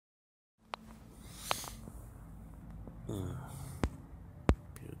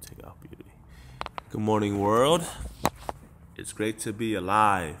Good morning, world. It's great to be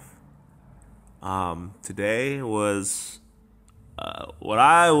alive. Today was what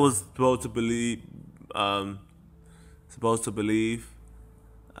I was Um, supposed to believe,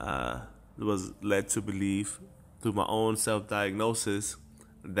 was led to believe through my own self-diagnosis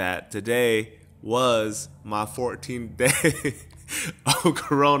that today was my 14th day of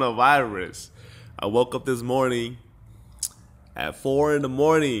coronavirus. I woke up this morning at 4 in the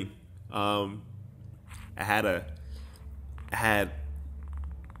morning. I had a I had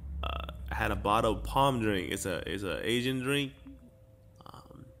I had a bottle of palm drink. It's a Asian drink.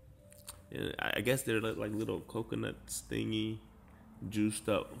 I guess they're like little coconuts thingy, juiced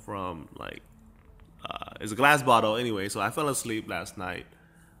up from like it's a glass bottle anyway. So I fell asleep last night.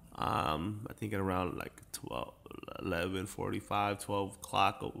 I think at around like 12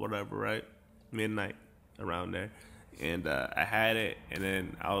 o'clock or whatever, right? Midnight, around there. And I had it, and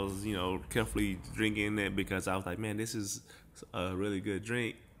then I was, carefully drinking it because I was like, man, this is a really good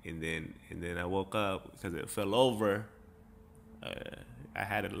drink. And then I woke up because it fell over.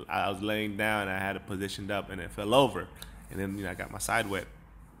 I was laying down, and I had it positioned up, and it fell over. And then I got my side wet.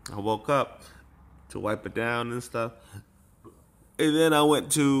 I woke up to wipe it down and stuff. And then I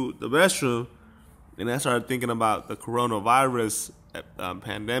went to the restroom, and I started thinking about the coronavirus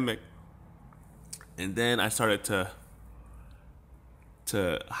pandemic. And then I started to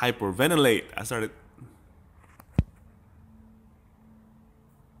hyperventilate. I started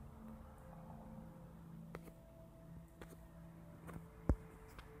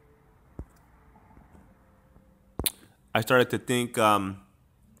to think. I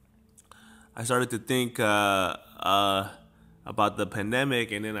started to think about the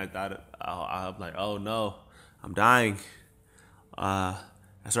pandemic, and then I was like, oh no, I'm dying.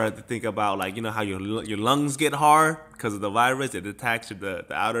 I started to think about, like, how your lungs get hard because of the virus. It attacks the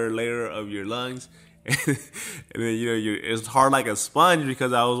outer layer of your lungs, and then it's hard like a sponge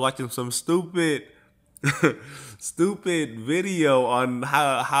because I was watching some stupid stupid video on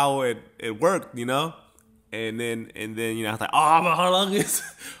how it worked, and then I was like, oh,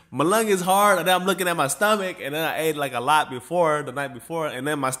 my lung is hard, and then I'm looking at my stomach, and then I ate like a lot the night before, and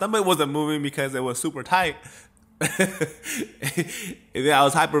then my stomach wasn't moving because it was super tight. And then I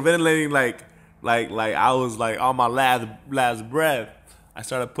was hyperventilating, like I was like on my last breath. I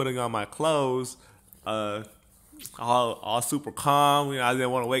started putting on my clothes, all super calm. I didn't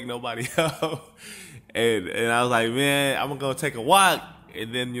want to wake nobody up, and I was like, man, I'm gonna go take a walk.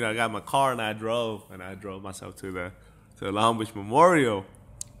 And then I got my car, and I drove myself to the Long Beach Memorial,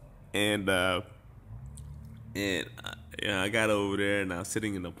 and I got over there, and I was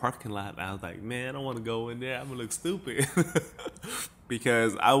sitting in the parking lot, and I was like, man, I don't want to go in there. I'm going to look stupid.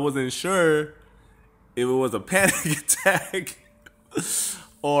 Because I wasn't sure if it was a panic attack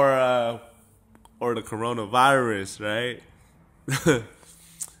or the coronavirus, right?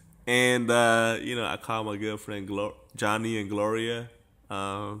 And, I called my good friend Johnny and Gloria.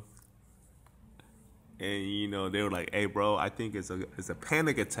 And, they were like, hey, bro, I think it's a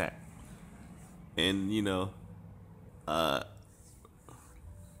panic attack. And,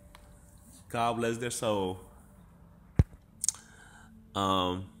 God bless their soul.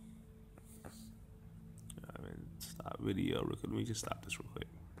 Stop video real quick. Let me just stop this real quick.